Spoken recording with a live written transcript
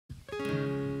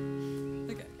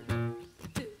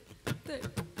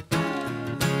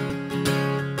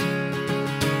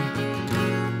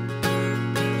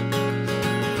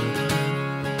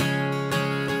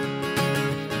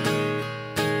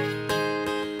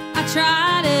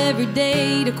tried every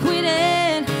day to quit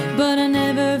it, but I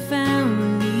never found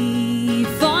relief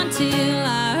until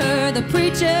I heard the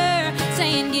preacher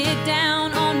saying, get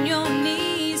down on your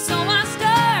knees. So I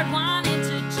started whining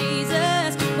to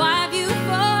Jesus, why have you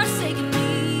forsaken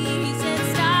me? He said,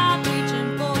 stop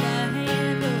reaching for the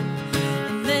handle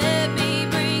and let me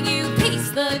bring you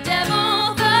peace. The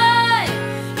devil thought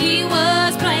he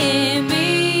was playing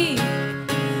me.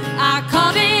 I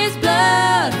called his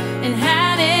bluff and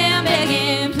had him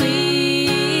begging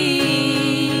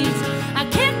please. I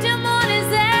kicked him on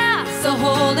his ass, so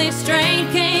holy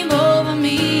strength came over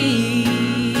me.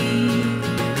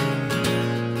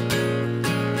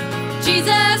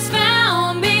 Jesus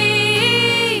found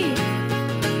me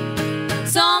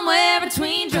somewhere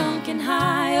between drunk and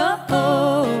high. Oh,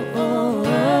 oh, oh,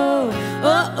 oh, oh,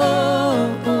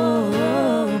 oh,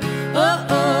 oh, oh,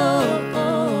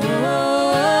 oh,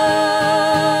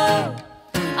 oh.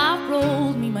 I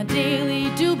rolled me my daily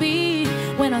doobie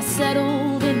when I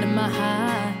settled into my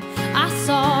high. I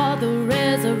saw the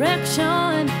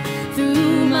resurrection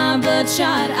through my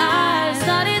bloodshot eyes.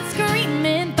 Started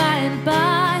screaming by and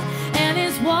by, and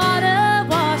his water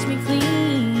washed me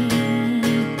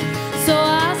clean. So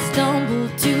I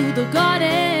stumbled to the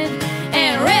garden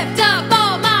and ripped up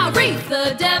all my wreath.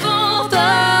 The devil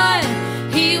thought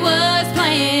he was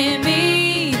playing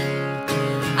me.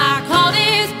 I called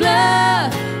his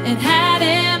bluff and had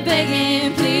him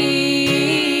begging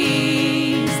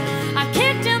please. I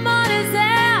kicked him on his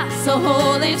ass, so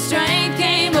holy strength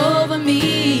came over me.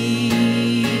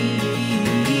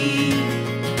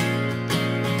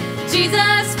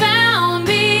 Jesus found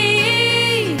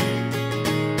me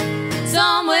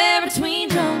somewhere between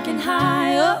drunk and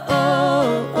high. Oh,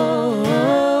 oh,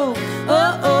 oh, oh,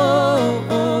 oh,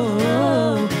 oh,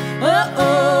 oh,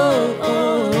 oh,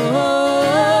 oh, oh.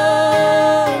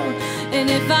 And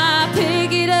if I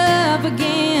pick it up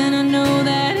again, I know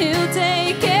that he'll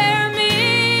take care of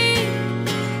me.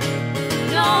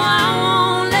 No, I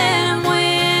won't let him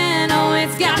win. Oh,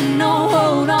 it's got no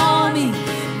hold on me,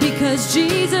 because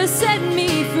Jesus set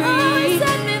me free. Oh, he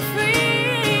set me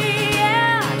free,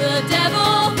 yeah. The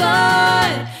devil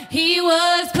thought he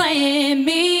was playing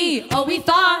me. Oh, he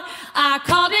thought I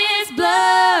called his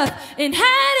bluff and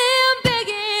had him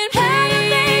begging please.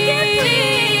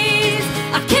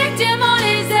 I kicked him on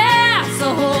his ass,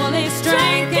 so holy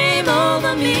strength came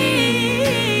over me.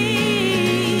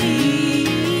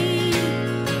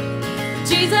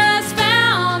 Jesus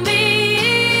found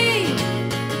me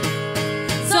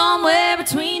somewhere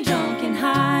between drunk and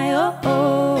high. Oh,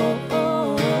 oh,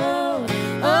 oh,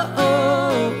 oh,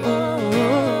 oh,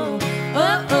 oh,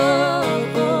 oh, oh,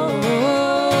 oh,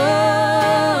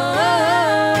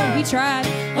 oh. He tried.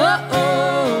 Oh,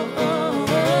 oh, oh,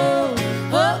 oh,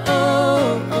 oh,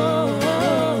 oh,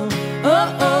 oh,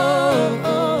 oh,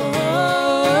 oh,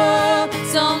 oh,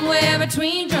 somewhere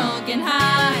between